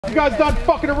You guys done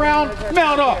fucking around?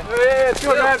 Mount up! Yeah, let's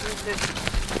go, man.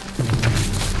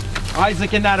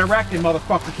 Isaac and that erecting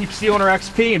motherfucker keep stealing our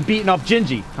XP and beating up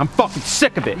Gingy. I'm fucking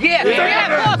sick of it.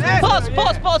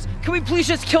 Boss, can we please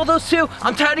just kill those two?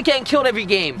 I'm tired of getting killed every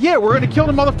game. Yeah, we're gonna kill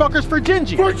the motherfuckers for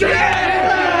Gingy. For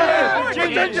Gingy!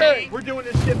 Gingy! We're doing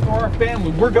this shit for our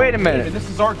family. Wait a minute. This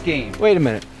is our game. Wait a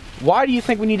minute. Why do you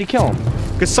think we need to kill him?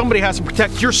 Because somebody has to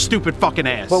protect your stupid fucking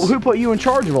ass. But who put you in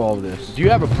charge of all of this? Do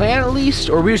you have a plan at least?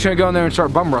 Or are we just gonna go in there and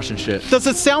start bum rushing shit? Does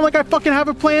it sound like I fucking have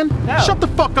a plan? No. Shut the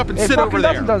fuck up and sit over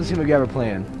there. It doesn't seem like you have a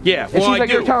plan. Yeah, well, it seems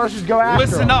like you're telling us to go after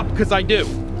Listen him. up, because I do.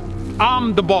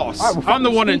 I'm the boss. Right, well, I'm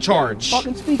the one in charge.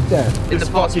 Fucking speak then. In the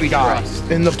boss we trust.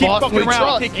 In the Keep boss fucking we around, trust.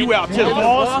 I'll take you out too. In the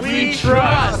boss we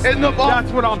trust. In the boss.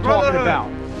 That's what I'm talking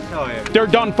about. Hell yeah. They're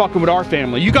done fucking with our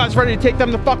family. You guys ready to take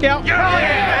them the fuck out?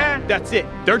 Yeah! That's it.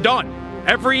 They're done.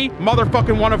 Every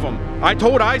motherfucking one of them. I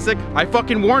told Isaac, I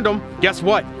fucking warned him. Guess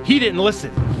what? He didn't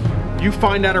listen. You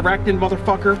find that erecting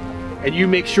motherfucker and you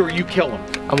make sure you kill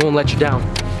him. I won't let you down.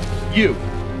 You,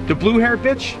 the blue-haired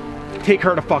bitch, take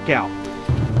her the fuck out.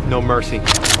 No mercy.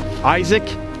 Isaac,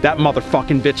 that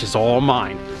motherfucking bitch is all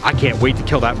mine. I can't wait to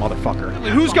kill that motherfucker.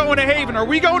 Who's going to Haven? Are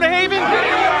we going to Haven? We're going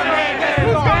to Haven!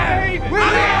 Who's going to Haven? We're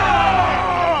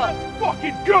Let's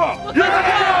fucking go! Let's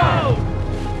go!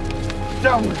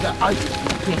 Down with that Isaac.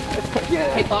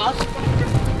 Hey, boss.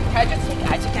 Can I just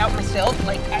take Isaac out myself?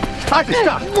 Isaac,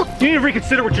 stop! You need to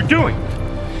reconsider what you're doing.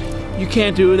 You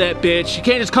can't do that, bitch. You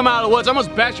can't just come out of the woods. I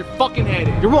almost bash your fucking head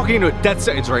in. You're walking into a death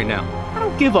sentence right now. I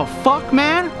don't give a fuck,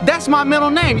 man. That's my middle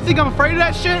name. You think I'm afraid of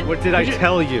that shit? What did I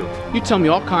tell you? You tell me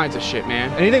all kinds of shit,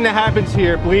 man. Anything that happens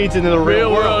here bleeds into the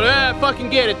real world. Yeah,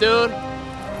 fucking get it, dude.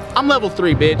 I'm level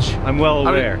 3, bitch. I'm well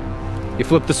aware. You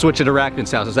flipped the switch at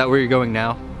Arachnid's house. Is that where you're going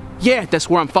now? Yeah, that's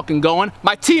where I'm fucking going.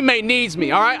 My teammate needs me,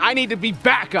 all right? I need to be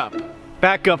backup.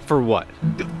 Backup for what?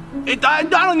 I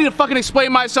don't need to fucking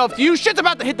explain myself to you. Shit's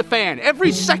about to hit the fan.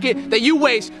 Every second that you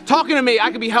waste talking to me,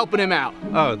 I could be helping him out.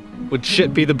 Oh, would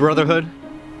shit be the Brotherhood?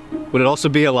 Would it also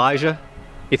be Elijah?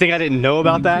 You think I didn't know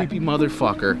about that? Creepy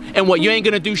motherfucker. And what, you ain't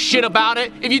gonna do shit about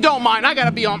it? If you don't mind, I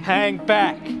gotta be on. Hang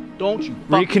back. Don't you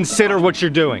reconsider what you're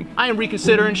doing. I ain't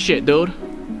reconsidering shit, dude.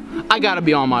 I gotta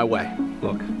be on my way.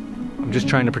 Look, I'm just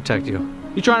trying to protect you.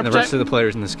 You trying to protect the rest of the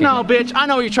players in this game? No, bitch. I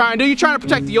know what you're trying to do. You're trying to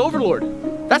protect the Overlord.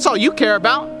 That's all you care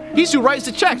about. He's who writes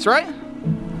the checks, right?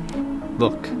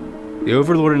 Look, the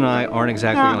Overlord and I aren't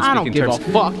exactly on speaking terms. I don't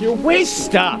give a fuck. You're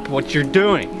wasting. Stop what you're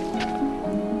doing.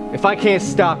 If I can't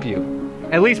stop you,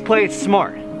 at least play it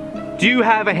smart. Do you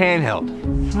have a handheld?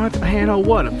 What? A handheld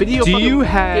what? A video? Do you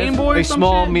have Game Boy a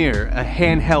small mirror, a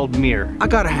handheld mirror? I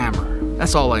got a hammer.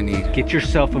 That's all I need. Get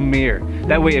yourself a mirror.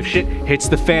 That way if shit hits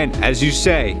the fan, as you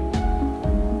say,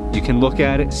 you can look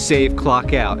at it, save,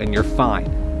 clock out, and you're fine.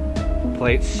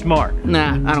 Play it smart.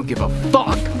 Nah, I don't give a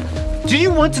fuck. Do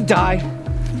you want to die?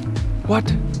 What?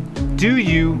 Do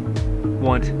you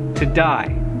want to die?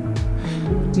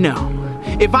 No.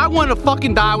 If I wanted to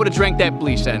fucking die, I would have drank that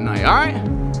bleach that night,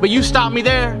 alright? But you stopped me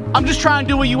there. I'm just trying to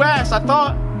do what you asked, I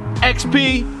thought.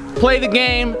 XP, play the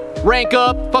game, rank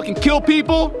up, fucking kill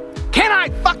people. Can I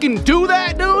fucking do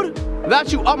that, dude?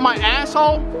 Without you up my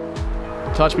asshole?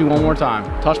 Touch me one more time.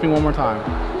 Touch me one more time.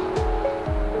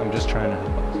 I'm just trying to help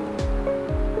us.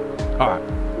 Alright.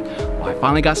 Well, I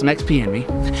finally got some XP in me,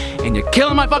 and you're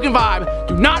killing my fucking vibe.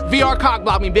 Do not VR cock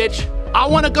block me, bitch. I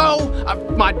wanna go.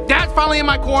 My dad's finally in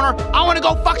my corner. I wanna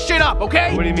go fuck shit up,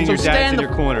 okay? What do you mean your dad's in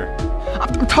your corner?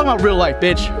 I'm talking about real life,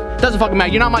 bitch. Doesn't fucking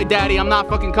matter. You're not my daddy. I'm not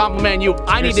fucking complimenting you.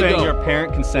 I need to go. You're saying your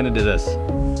parent consented to this?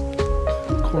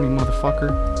 Corny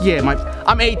motherfucker. Yeah,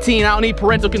 I'm 18. I don't need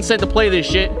parental consent to play this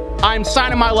shit. I'm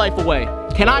signing my life away.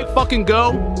 Can I fucking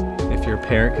go? If your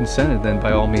parent consented, then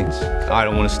by all means. I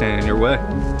don't want to stand in your way.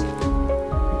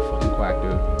 You fucking quack,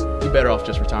 dude. You better off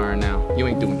just retiring now. You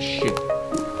ain't doing shit.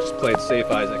 Just play it safe,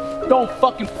 Isaac. Don't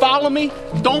fucking follow me.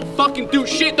 Don't fucking do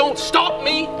shit. Don't stop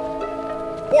me.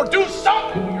 Or do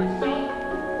something with yourself.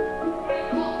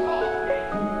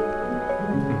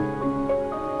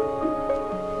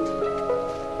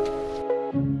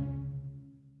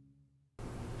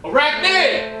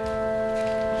 Arachnid!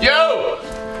 Yo!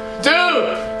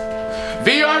 Dude!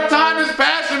 VR time is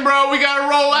passing, bro. We gotta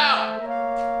roll out.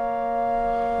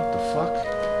 What the fuck?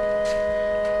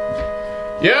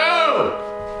 Yo!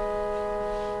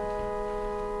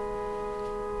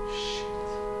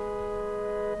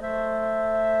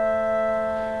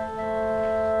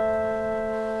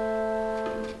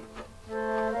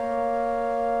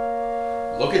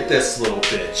 Look at this little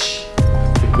bitch.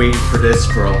 Been waiting for this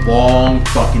for a long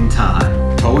fucking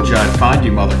time. Told you I'd find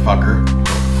you, motherfucker.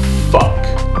 Fuck.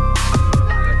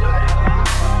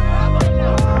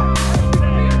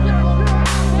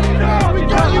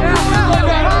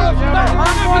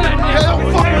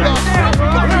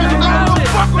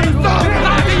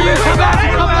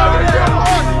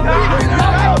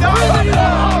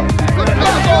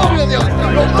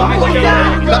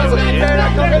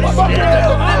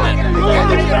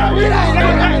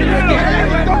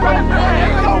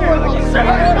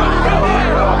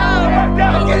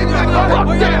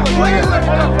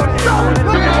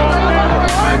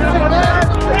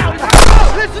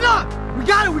 Listen up! We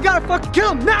gotta fucking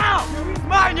kill him now! He's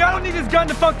mine, yo! I don't need this gun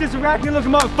to fuck this arachne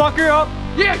looking motherfucker up!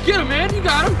 Yeah, get him, man! You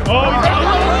got him!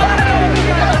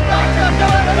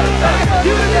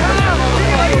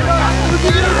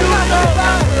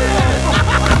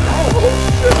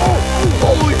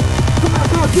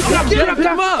 Get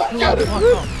him up!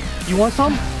 You want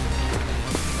some?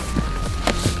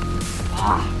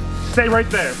 Stay right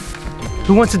there.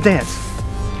 Who wants to dance?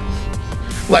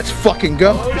 Let's fucking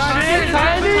go.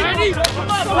 Tiny!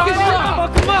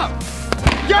 Fuck him up!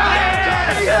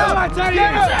 Yeah! Get him!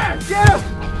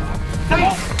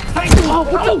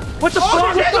 What the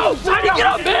fuck? Tiny, get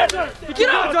up, man! Get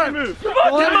up!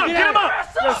 Come on, get him up!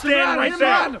 Stand right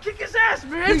there. Kick his ass,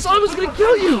 man! Someone's gonna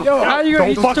kill you! Yo, how you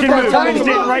Don't fucking move.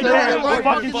 Stand right there. We'll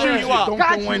fucking shoot you up. Don't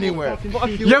go anywhere.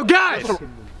 Yo, guys!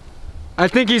 I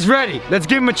think he's ready. Let's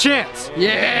give him a chance. I'm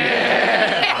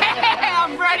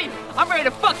ready. I'm ready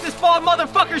to fuck this bald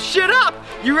motherfucker's shit up.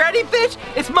 You ready, bitch?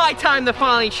 It's my time to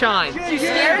finally shine. You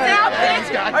scared now,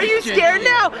 bitch? Are you scared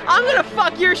now? I'm gonna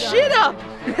fuck your shit up.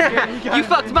 You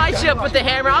fucked my shit up with the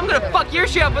hammer. I'm gonna fuck your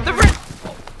shit up with the wrist.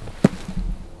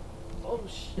 Oh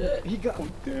shit. He got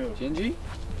him. Gingy?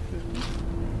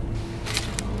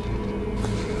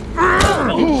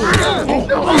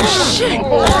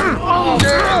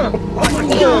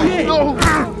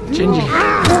 Gingy.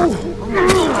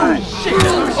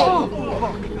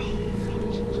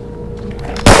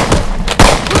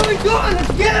 Where are we going?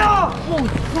 Let's get it off!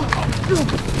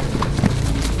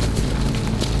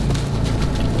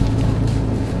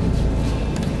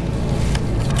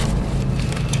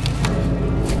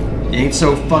 You ain't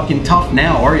so fucking tough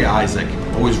now, are you, Isaac?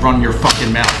 Always running your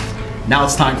fucking mouth. Now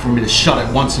it's time for me to shut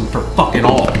it once and for fucking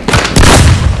all.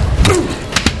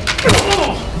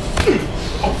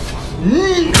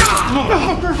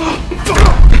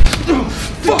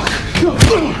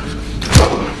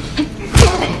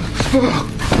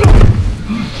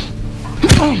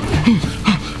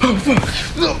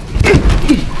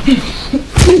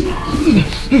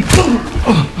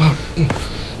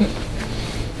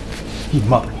 You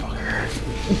motherfucker.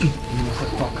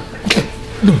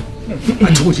 I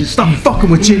told you to stop fucking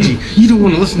with Gingy. You don't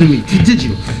want to listen to me, did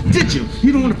you? Did you?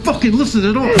 You don't want to fucking listen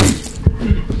at all.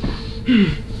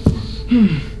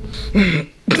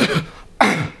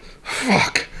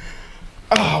 Fuck.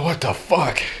 Oh, what the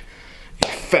fuck? You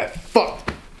fat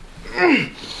fuck.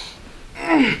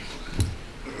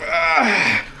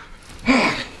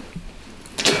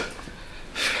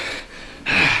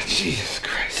 Jesus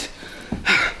Christ.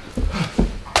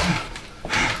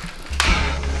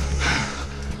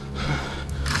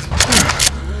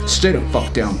 Stay the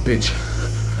fuck down, bitch.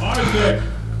 Isaac!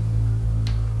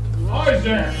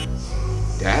 Isaac!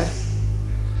 Dad?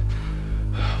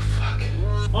 Oh, fuck.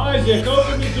 Isaac,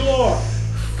 open the door!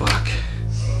 Fuck.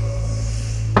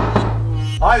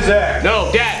 Isaac!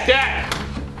 No, Dad!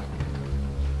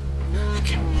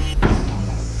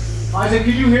 Isaac,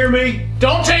 can you hear me?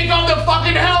 Don't take off the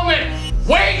fucking helmet!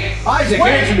 Wait! Isaac,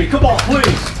 answer me. Come on,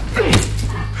 please.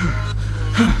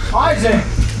 Isaac!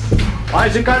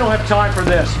 Isaac, I don't have time for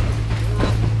this.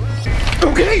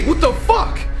 Okay, what the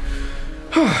fuck?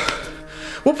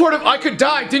 What part of I could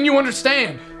die didn't you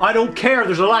understand? I don't care.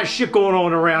 There's a lot of shit going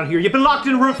on around here. You've been locked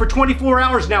in a room for 24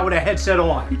 hours now with a headset on.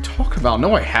 What are you talking about?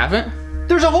 No, I haven't.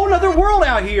 There's a whole nother world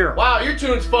out here. Wow, your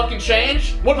tune's fucking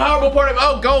changed. What powerful part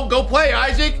of go play,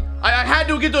 Isaac? I had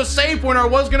to get to a save point or I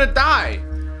was gonna die.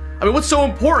 I mean, what's so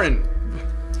important?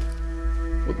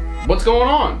 What's going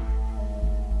on?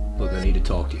 Look, I need to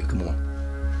talk to you. Come on.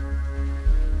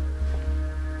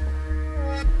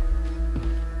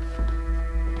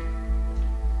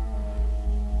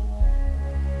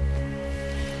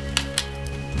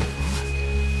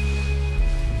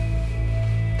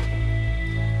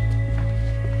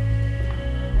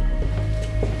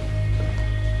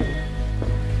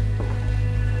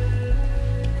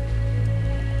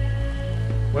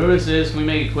 Whatever this is, can we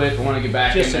make it quick? I want to get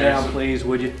back in Just sit there. down, please,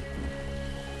 would you?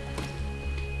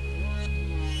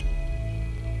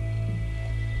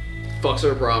 Fuck's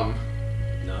our problem.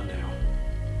 Not now.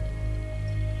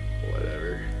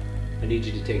 Whatever. I need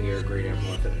you to take care of Great Aunt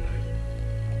Martha tonight.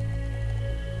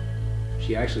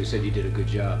 She actually said you did a good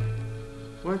job.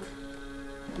 What?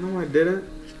 No, I didn't.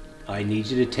 I need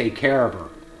you to take care of her.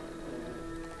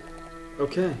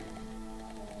 Okay.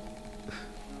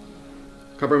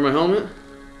 Can I bring my helmet?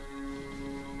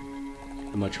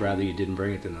 I'd much rather you didn't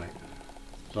bring it tonight.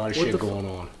 A lot of What shit the going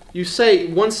on. You say,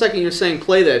 1 second you're saying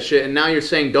play that shit, and now you're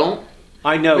saying don't?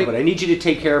 I know, Wait. but I need you to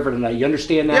take care of her tonight. You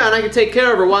understand that? Yeah, and I can take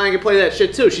care of her while I can play that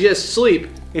shit too. She has sleep.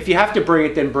 If you have to bring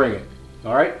it, then bring it.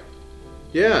 All right?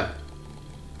 Yeah.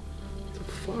 What the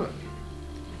fuck?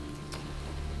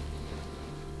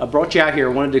 I brought you out here.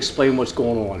 I wanted to explain what's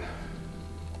going on.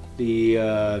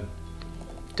 The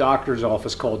doctor's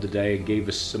office called today and gave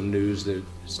us some news that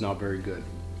it's not very good.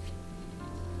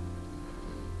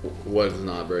 What is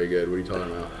not very good? What are you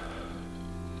talking about?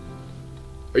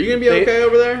 Are you gonna be okay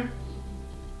over there?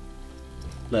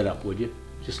 Let up, would you?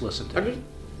 Just listen to me.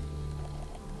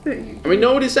 I mean,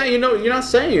 nobody's saying, you're not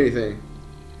saying anything.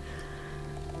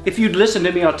 If you'd listen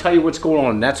to me, I'll tell you what's going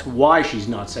on. That's why she's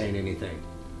not saying anything.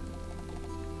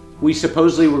 We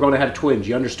supposedly were going to have twins.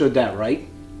 You understood that, right?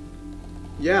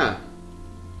 Yeah.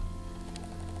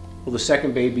 Well, the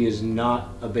second baby is not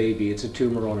a baby. It's a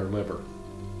tumor on her liver.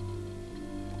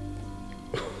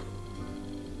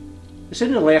 This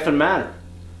isn't a laughing matter.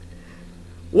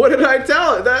 What did I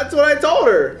tell her? That's what I told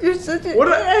her. You're such a...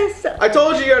 I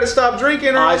told you gotta stop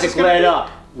drinking or else Isaac, it's gonna let be...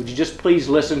 up. Would you just please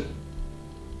listen?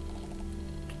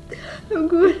 I'm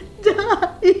going to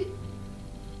die.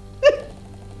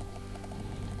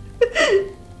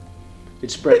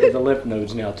 It's spread to the lymph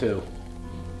nodes now, too.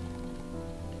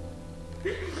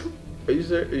 Are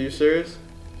you serious?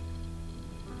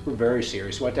 We're very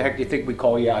serious. What the heck do you think we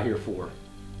call you out here for?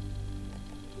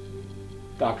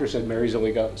 Doctor said Mary's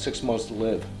only got 6 months to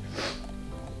live.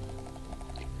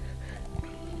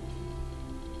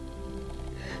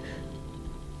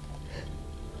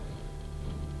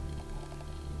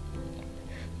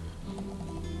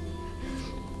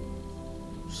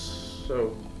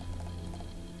 So,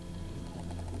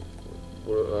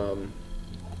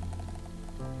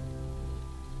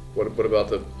 what about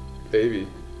the baby?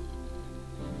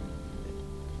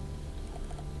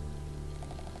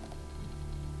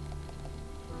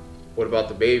 What about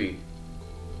the baby?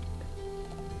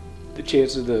 The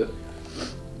chance of the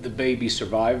baby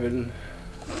surviving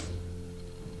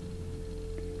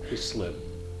is slim.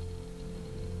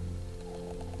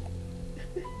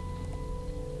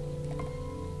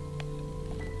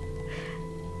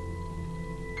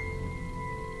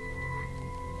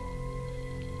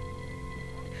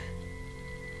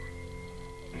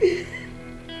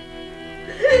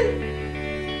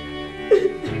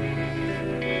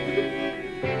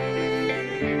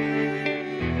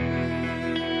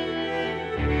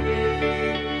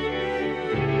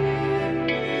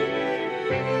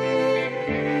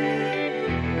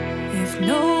 If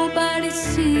nobody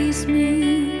sees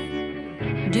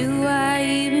me, do I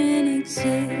even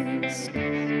exist?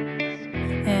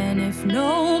 And if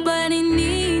nobody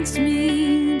needs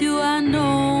me, do I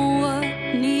know what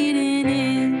needing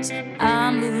is?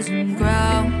 I'm losing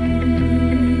ground.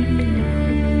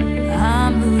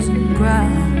 I'm losing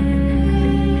ground.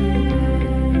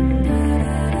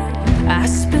 I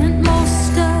spent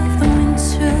most of the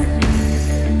winter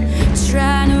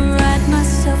trying to write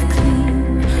myself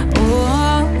clean.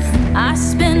 Oh, I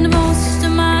spend most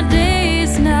of my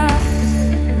days now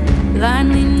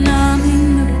blindly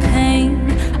numbing the pain.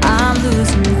 I'm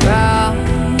losing ground.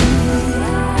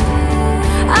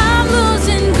 I'm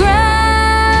losing ground.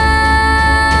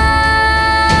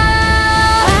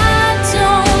 I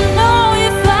don't know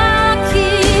if I'll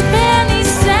keep any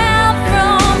sound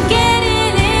from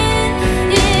getting in.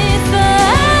 If I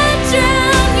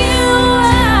drown you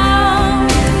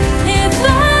out, if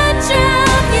I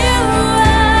drown you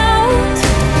out,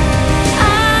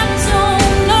 I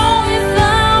don't know if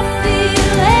I'll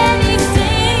feel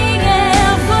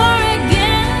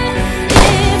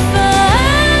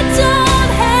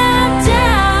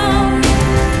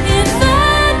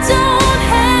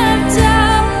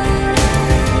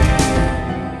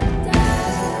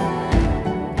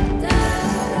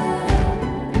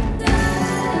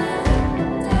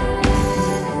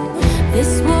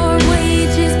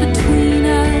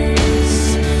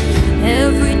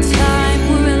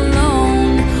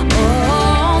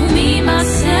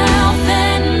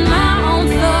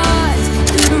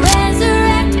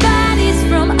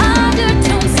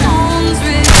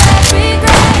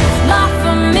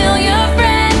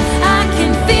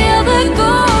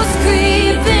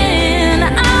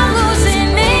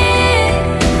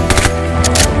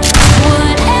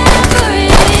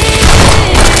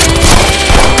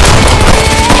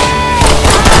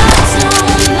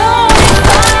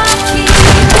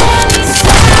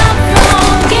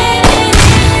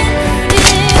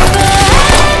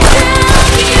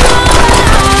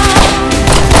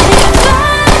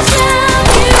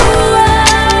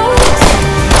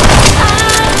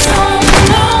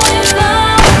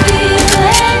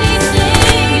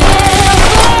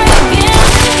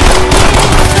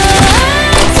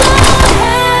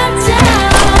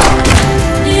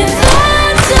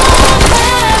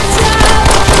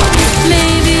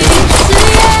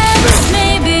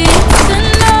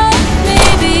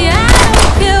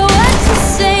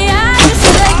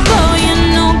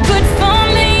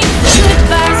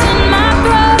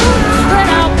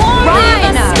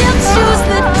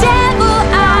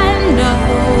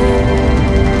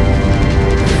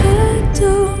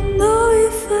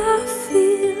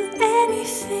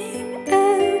anything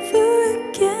ever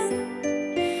again.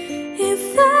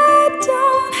 If I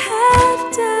don't have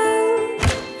doubt,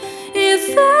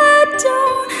 if I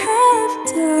don't have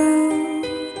doubt,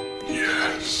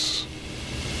 yes.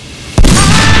 I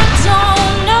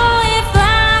don't know if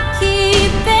I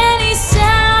keep any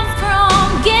sound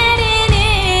from getting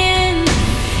in.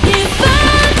 If I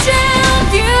drown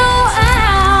you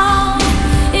out,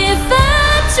 if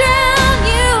I drown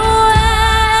you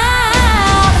out,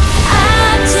 I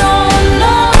don't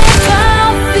know if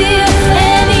I'll feel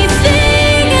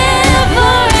anything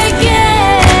ever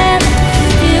again.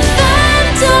 If I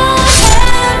don't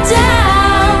have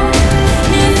doubt,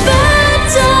 if I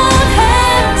don't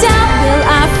have doubt, will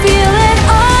I feel it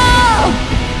all?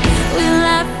 Will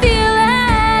I feel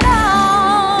it all?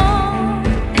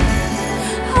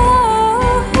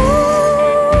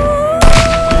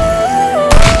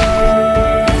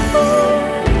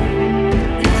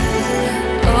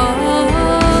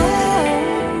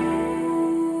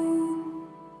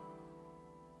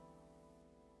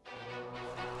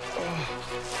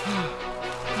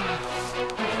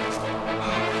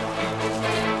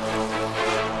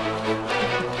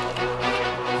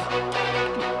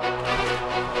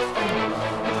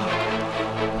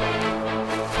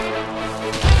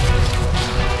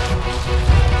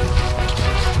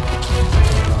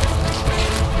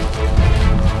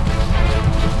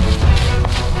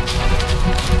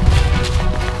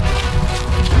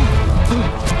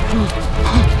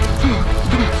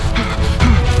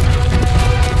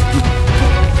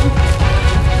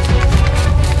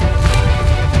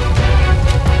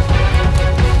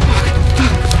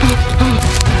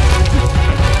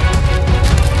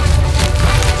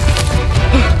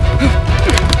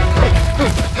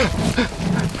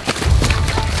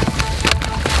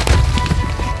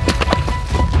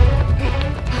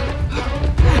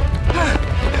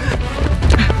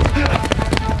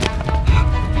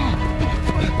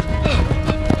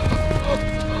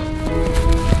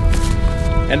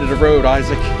 End of the road,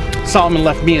 Isaac. Solomon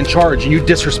left me in charge and you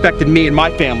disrespected me and my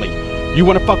family. You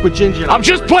wanna fuck with Ginger? I'm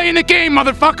just playing the game,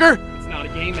 motherfucker! It's not a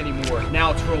game anymore.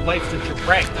 Now it's real life since you're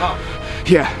pranked, huh?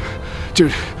 Yeah,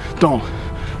 dude, don't.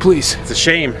 Please. It's a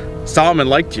shame. Solomon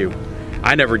liked you.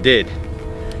 I never did.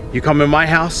 You come in my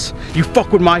house, you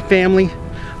fuck with my family.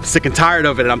 I'm sick and tired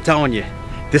of it, and I'm telling you,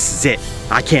 this is it.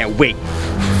 I can't wait.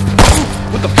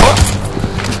 What the fuck?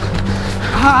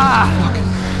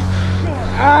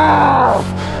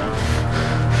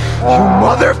 You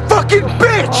motherfucking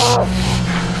bitch!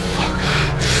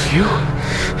 You?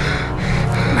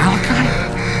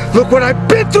 Malachi? Look what I've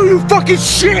been through, you fucking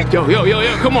shit! Yo,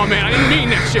 come on, man. I didn't mean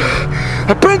that shit.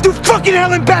 I've been through fucking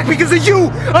hell and back because of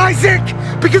you, Isaac!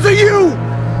 Because of you!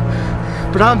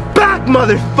 But I'm back,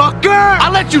 motherfucker! I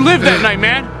let you live that night,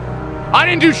 man. I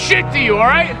didn't do shit to you,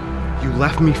 alright? You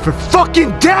left me for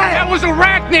fucking dead! That was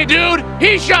Arachne, dude!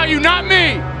 He shot you, not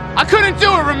me! I couldn't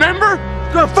do it, remember?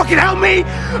 You gonna fucking help me?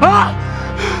 Huh?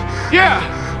 Yeah,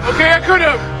 okay, I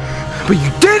could've. But you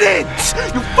didn't!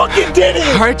 You fucking didn't!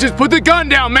 Alright, just put the gun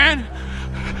down, man.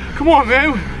 Come on,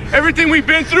 man. Everything we've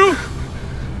been through.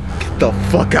 Get the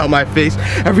fuck out of my face.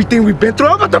 Everything we've been through,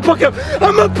 I'm about to fucking...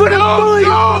 I'm gonna put a bullet in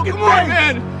your fucking come on, face.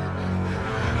 man.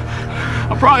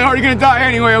 I'm probably already gonna die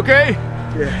anyway, okay?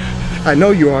 Yeah, I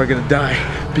know you are gonna die.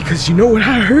 Because you know what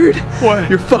I heard? What?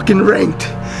 You're fucking ranked.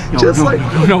 No,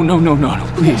 No.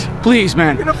 Please,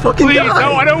 man. You're gonna fucking Please, die.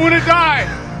 no, I don't wanna die.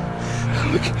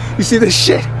 Look, you see this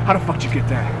shit? How the fuck did you get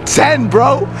that? 10,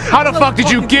 bro. How the fuck did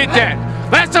you get that?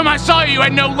 Last time I saw you, you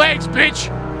had no legs, bitch.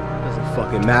 Doesn't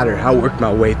fucking matter. I worked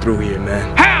my way through here,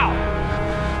 man. How?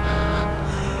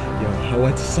 Yo, I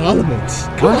went to Solomon's.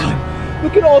 Come on.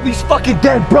 Look at all these fucking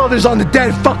dead brothers on the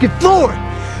dead fucking floor.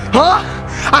 Huh?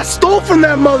 I stole from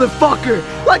that motherfucker.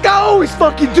 Like I always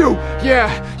fucking do. Yeah,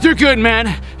 you're good,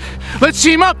 man. Let's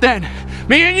team up then.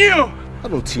 Me and you. I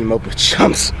don't team up with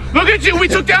chumps. Look at you. We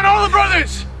took down all the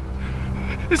brothers.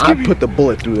 I put the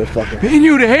bullet through the fucker. Me and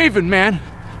you to Haven, man.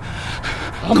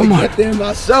 I'm gonna get there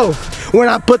myself when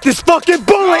I put this fucking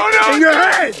bullet in your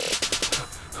head.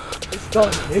 It's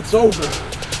done. It's over.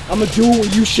 I'm gonna do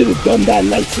what you should have done that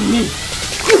night to me.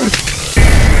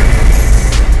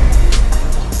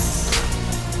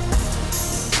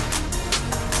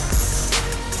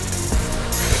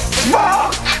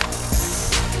 Fuck!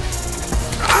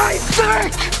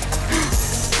 Isaac!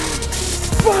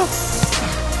 Fuck!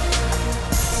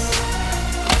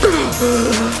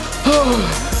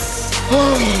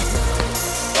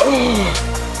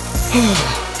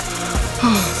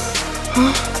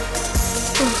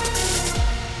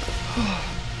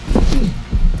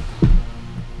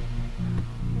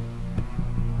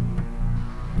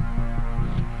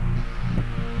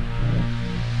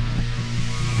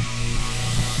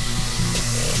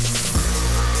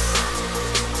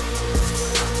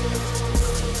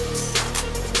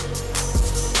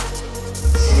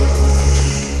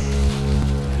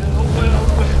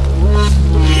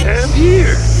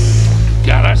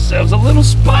 ourselves a little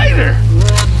spider.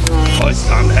 Oh, it's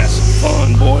time to have some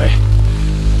fun, boy.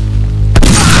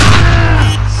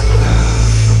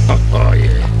 Oh,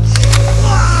 yeah.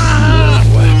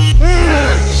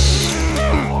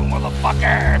 Oh,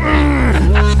 motherfucker.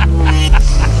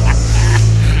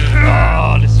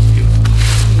 Oh, this is beautiful.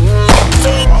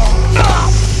 Oh,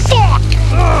 fuck!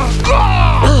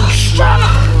 Oh, son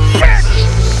of a bitch!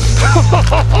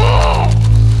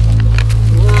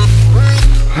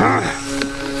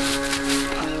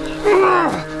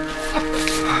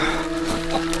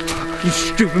 You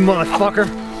stupid motherfucker.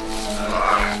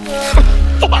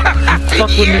 Fuck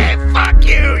with me. Fuck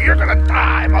you. You're gonna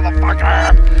die,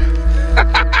 motherfucker.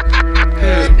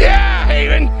 Yeah,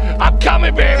 Haven. I'm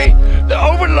coming, baby. The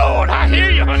Overlord. I hear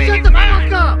you, honey. Shut the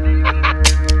fuck up.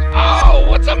 Oh,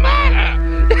 what's the matter?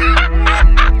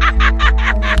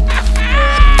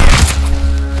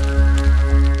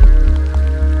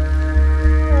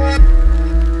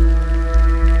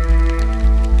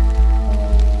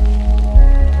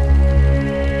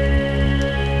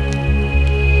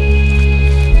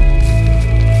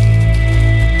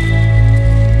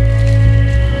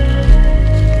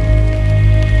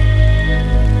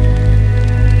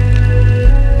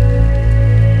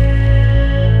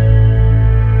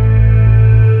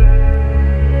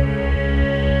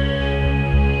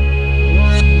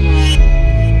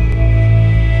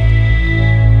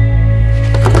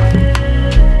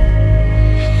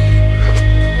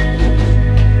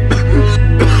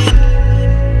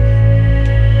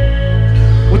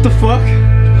 What the fuck?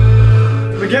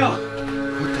 Miguel!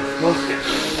 What the fuck?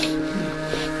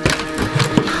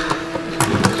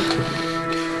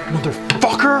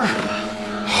 Motherfucker!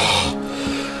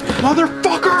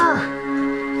 Motherfucker!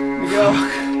 Miguel.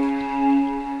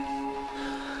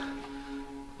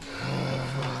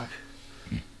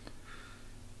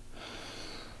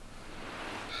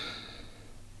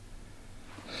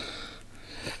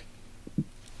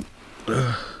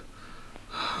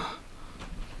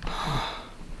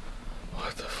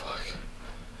 What the fuck?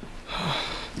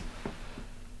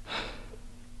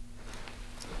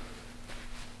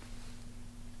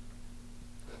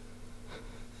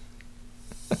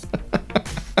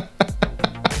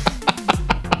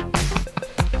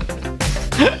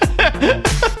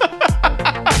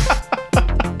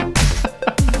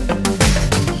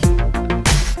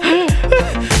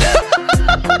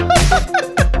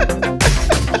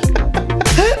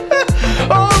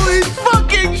 Holy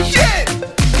fucking shit!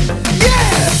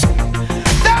 Yeah!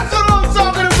 That's what I'm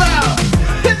talking about!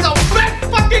 It's the best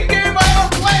fucking game I ever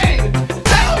played!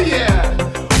 Hell yeah!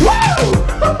 Woo!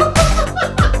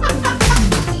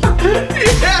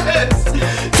 Yes!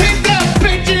 Take that,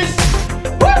 bitches!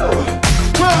 Woo!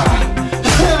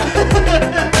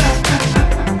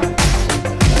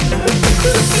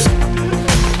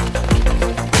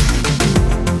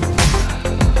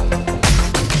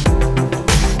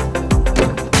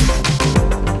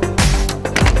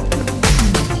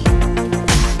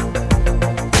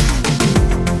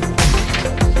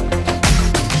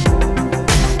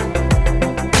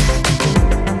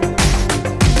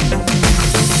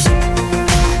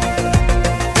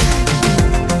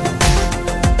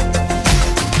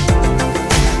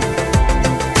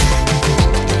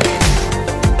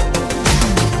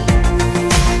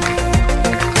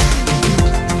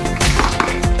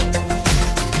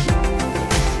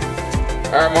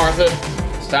 Alright, Martha.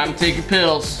 It's time to take your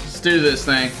pills. Let's do this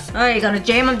thing. Oh, you gonna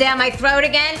jam them down my throat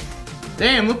again?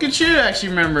 Damn, look at you actually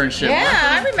remembering shit, Yeah,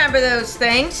 Martha. I remember those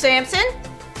things, Samson.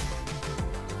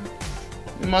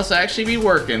 It must actually be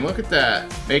working. Look at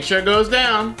that. Make sure it goes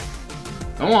down.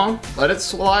 Come on. Let it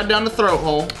slide down the throat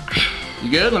hole. You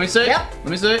good? Let me see. Yep. Let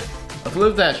me see. Let's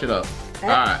lift that shit up.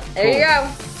 Alright. There you go.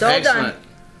 It's all Excellent. done.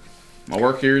 My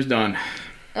work here is done.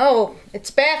 Oh, it's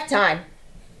bath time.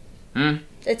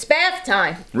 It's bath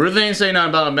time. Ruth ain't say nothing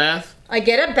about a bath. I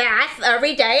get a bath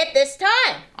every day at this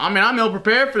time. I mean, I'm ill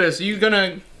prepared for this. You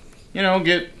gonna, you know,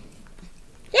 get...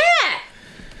 Yeah.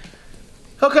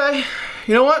 Okay.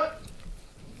 You know what?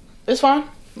 It's fine.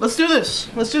 Let's do this.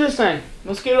 Let's do this thing.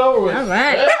 Let's get it over with. All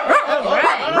right.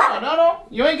 Yeah, no.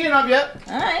 You ain't getting up yet.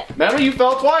 All right. Remember, you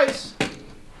fell twice.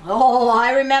 Oh,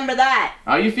 I remember that.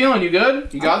 How you feeling? You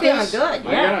good? You got I'm feeling this? good,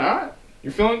 Oh, yeah. All right.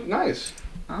 You're feeling nice.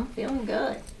 I'm feeling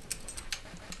good.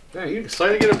 Yeah, you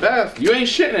excited to get a bath. You ain't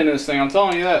shitting in this thing, I'm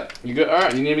telling you that. You good? All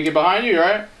right, you need me to get behind you, all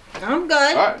right? I'm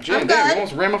good. All right, Jen, I'm damn, you good.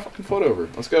 almost ran my fucking foot over.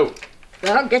 Let's go.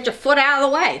 Well, get your foot out of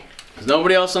the way. There's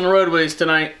nobody else on the roadways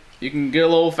tonight. You can get a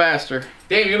little faster.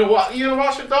 Damn, you gonna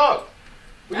wash your dog?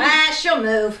 Ah, she'll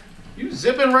move. You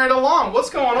zipping right along. What's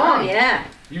going on? Oh, yeah.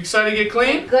 You excited to get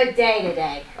clean? Good day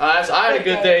today. I had a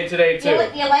good day today too.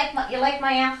 You like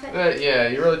my outfit? Yeah,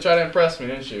 you really tried to impress me,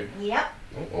 didn't you? Yep.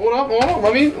 Hold up.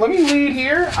 Let me lead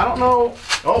here. I don't know.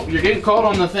 Oh, you're getting caught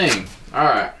on the thing. All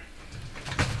right.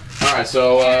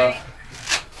 So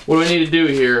what do I need to do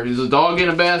here? Is the dog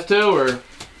getting a bath too, or?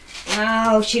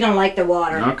 No, she don't like the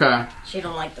water. Okay. She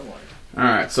don't like the water. All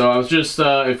right. So I was just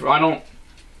if I don't.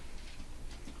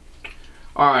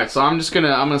 All right. So I'm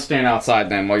gonna stand outside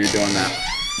then while you're doing that.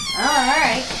 Oh, all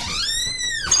right.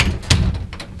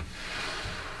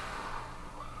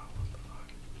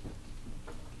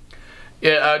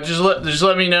 Yeah. Just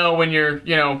let me know when you're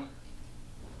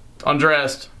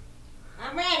undressed.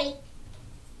 I'm ready.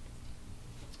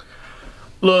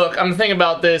 Look, I'm thinking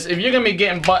about this. If you're gonna be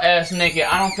getting butt ass naked,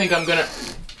 I don't think I'm gonna.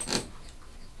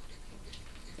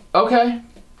 Okay.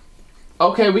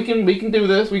 Okay, we can do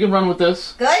this. We can run with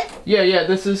this. Good? Yeah.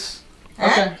 This is.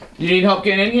 Okay. You need help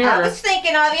getting in here? I was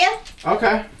thinking of you.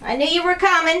 Okay. I knew you were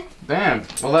coming. Damn.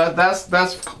 Well,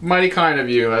 that's mighty kind of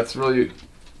you. That's really.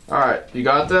 All right. You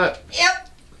got that? Yep.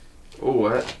 Oh,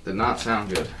 that did not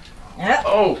sound good. Yep.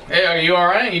 Oh, hey, are you all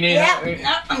right? You need help? Yep.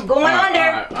 No, I'm going under.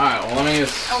 All right. Well, let me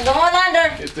just. I'm going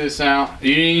under. Get this out.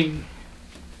 You need.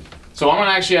 So I'm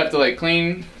gonna actually have to like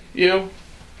clean you.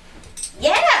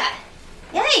 Yeah.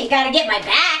 Yeah, you gotta get my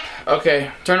back.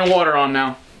 Okay. Turn the water on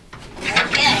now.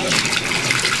 Okay.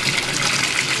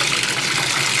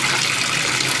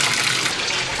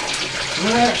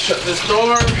 Shut this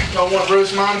door. Don't want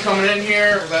Bruce Mom coming in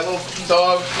here with that little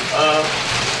dog.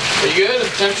 Are you good? Is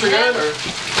the temperature good? Or?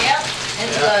 Yep,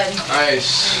 it's good.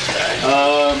 Nice.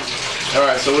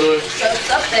 Alright, so what do we... So it's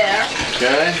up there.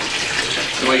 Okay.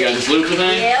 So what, you got this loofah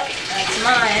thing? Yep, that's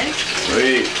mine.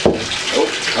 Sweet. Oh,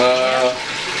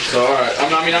 so alright. I'm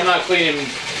not cleaning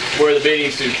where the bathing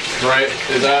suit, right?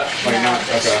 Is that like No, not?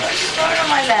 Okay. Start on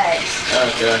my legs.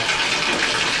 Okay.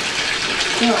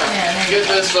 Yeah, Get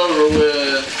this over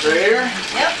with right here.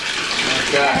 Yep.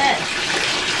 Okay.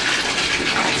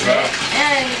 That's it.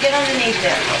 And you get underneath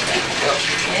there. Yep.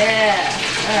 Yeah.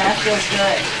 Oh, that feels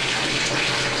good.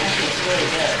 That feels really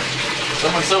good.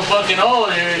 Someone's so fucking old,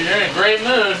 you're in a great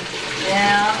mood.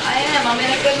 Yeah, I am. I'm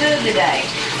in a good mood today.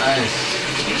 Nice.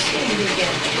 You seem to be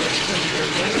getting a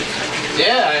good mood.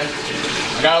 Yeah,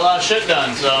 I got a lot of shit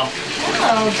done, so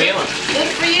Oh, feeling. good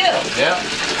for you. Yeah.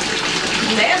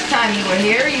 Last time you were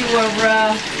here, you were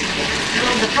a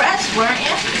little depressed, weren't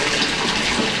you?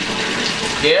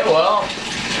 Yeah, well,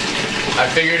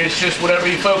 I figured it's just whatever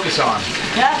you focus on.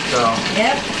 Yep. So.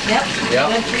 Yep. Yep.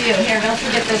 Good for you. Here, don't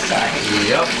forget this side.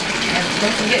 Yep. And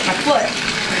don't forget my foot.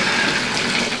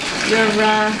 Your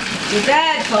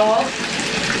dad called.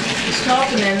 He's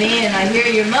talking to me, and I hear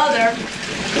your mother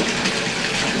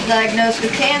diagnosed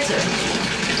with cancer.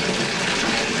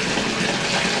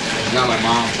 Not my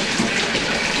mom.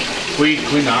 We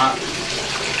not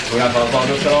talk about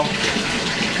this at all? Well,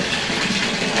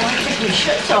 I think we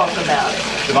should talk about it.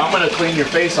 If I'm gonna clean your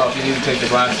face off, you need to take the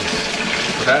glasses.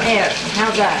 Okay? Here,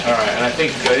 how's that? All right, and I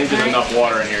think there's enough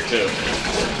water in here too.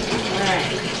 All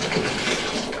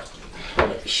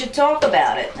right. You should talk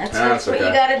about it. That's what okay.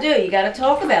 you gotta do. You gotta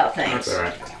talk about things. That's all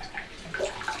right.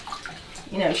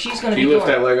 You know, she's gonna Can be you lift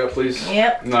going. that leg up, please?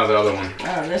 Yep. No, the other one.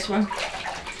 Oh, this one.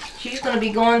 She's gonna be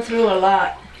going through a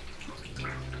lot.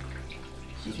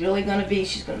 She's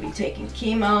gonna be taking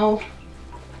chemo.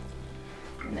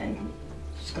 And then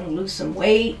she's gonna lose some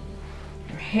weight.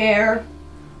 Her hair.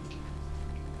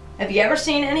 Have you ever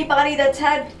seen anybody that's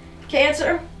had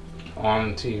cancer?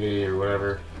 On TV or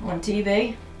whatever. On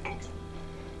TV?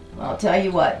 Well, I'll tell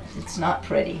you what, it's not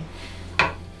pretty.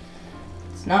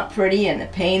 It's not pretty, and the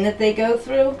pain that they go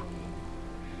through,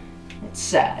 it's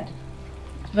sad.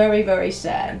 It's very, very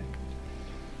sad.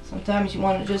 Sometimes you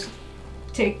want to just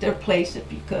take their place if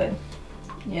you could,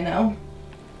 you know?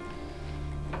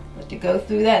 But to go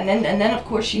through that, and then of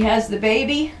course she has the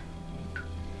baby.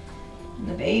 And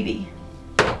the baby,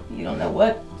 you don't know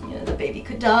what, you know, the baby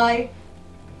could die,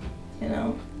 you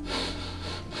know?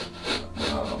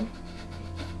 Oh,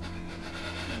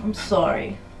 I'm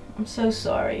sorry. I'm so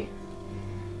sorry.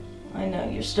 I know,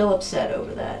 you're still upset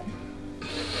over that.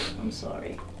 I'm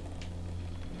sorry.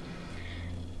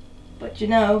 But you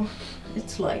know,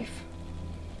 it's life.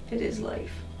 It is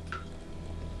life.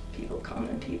 People come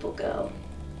and people go.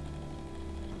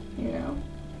 You know?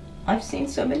 I've seen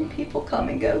so many people come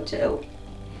and go too.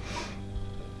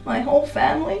 My whole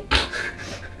family.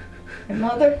 My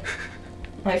mother.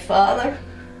 My father.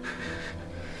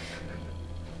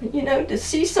 But you know, to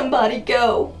see somebody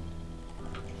go,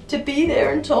 to be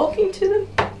there and talking to them,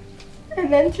 and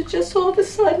then to just all of a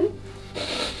sudden,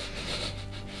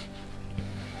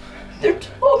 they're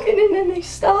talking and then they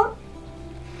stop.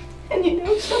 and you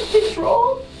know something's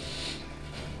wrong,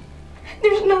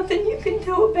 there's nothing you can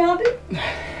do about it.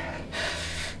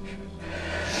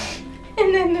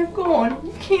 And then they're gone.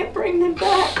 You can't bring them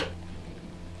back.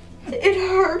 It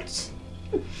hurts.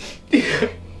 It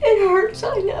hurts,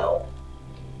 I know.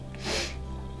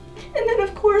 And then,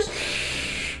 of course,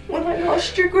 when I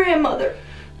lost your grandmother,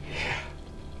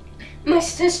 my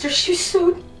sister, she's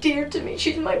so dear to me.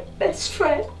 She's my best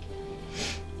friend.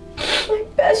 My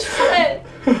best friend.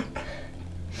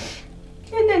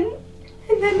 And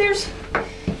then there's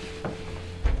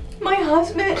my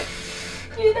husband,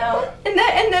 you know, and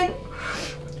then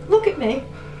look at me.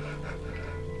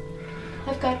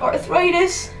 I've got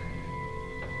arthritis.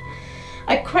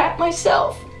 I crap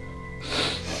myself.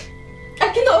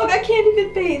 I can't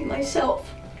even bathe myself.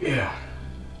 Yeah.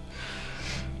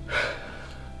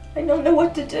 I don't know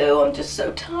what to do. I'm just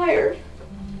so tired.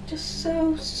 Just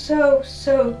so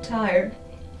tired.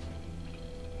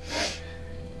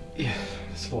 Yeah,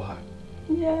 it's a lot.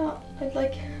 Yeah, I'd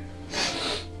like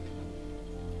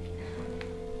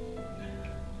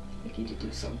you to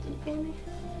do something for me.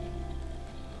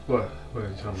 What? What are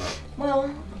you talking about?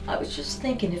 Well, I was just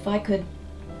thinking if I could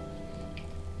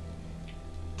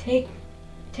take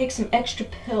some extra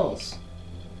pills,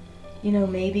 you know,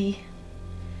 maybe,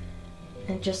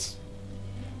 and just,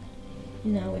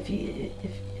 you know,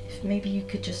 if maybe you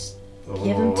could just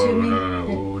give them to me.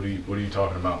 No. What are you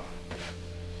talking about?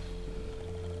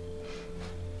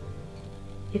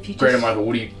 If you Great, just Michael,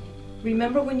 what do you?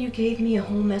 remember when you gave me a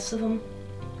whole mess of them?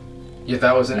 Yeah,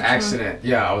 that was an Which one? accident.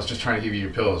 Yeah, I was just trying to give you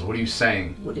your pills. What are you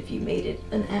saying? What if you made it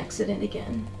an accident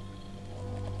again?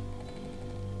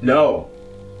 No.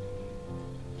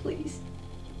 Please.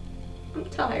 I'm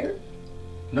tired.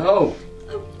 No.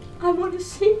 I want to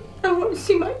see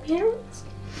my parents.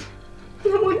 I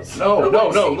want to see. No.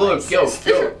 my Look,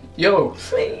 sister. yo.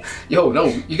 Please. Yo, no.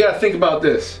 You gotta think about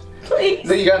this. Please.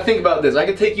 You gotta think about this. I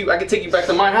can take you back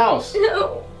to my house.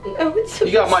 No, it's.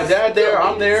 You got my dad there.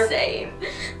 I'm there. The same.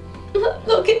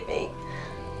 Look at me.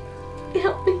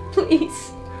 Help me,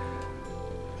 please.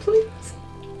 Please.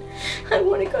 I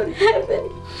want to go to heaven.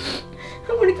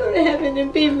 I want to go to heaven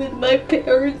and be with my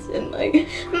parents and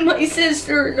my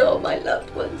sister and all my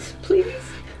loved ones. Please.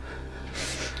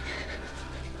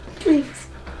 Please.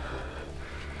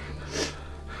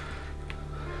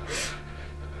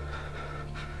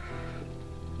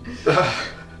 I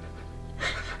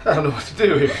don't know what to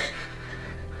do here.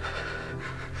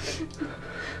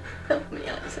 Help me,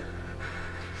 Isaac.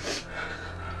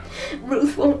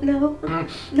 Ruth won't know.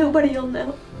 Nobody will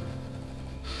know.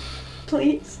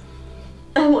 Please.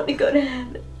 I want to go to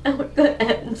heaven. I want to go to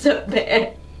heaven so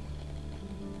bad.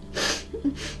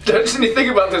 Just let me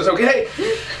think about this, okay?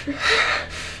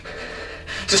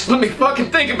 Just let me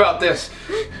fucking think about this.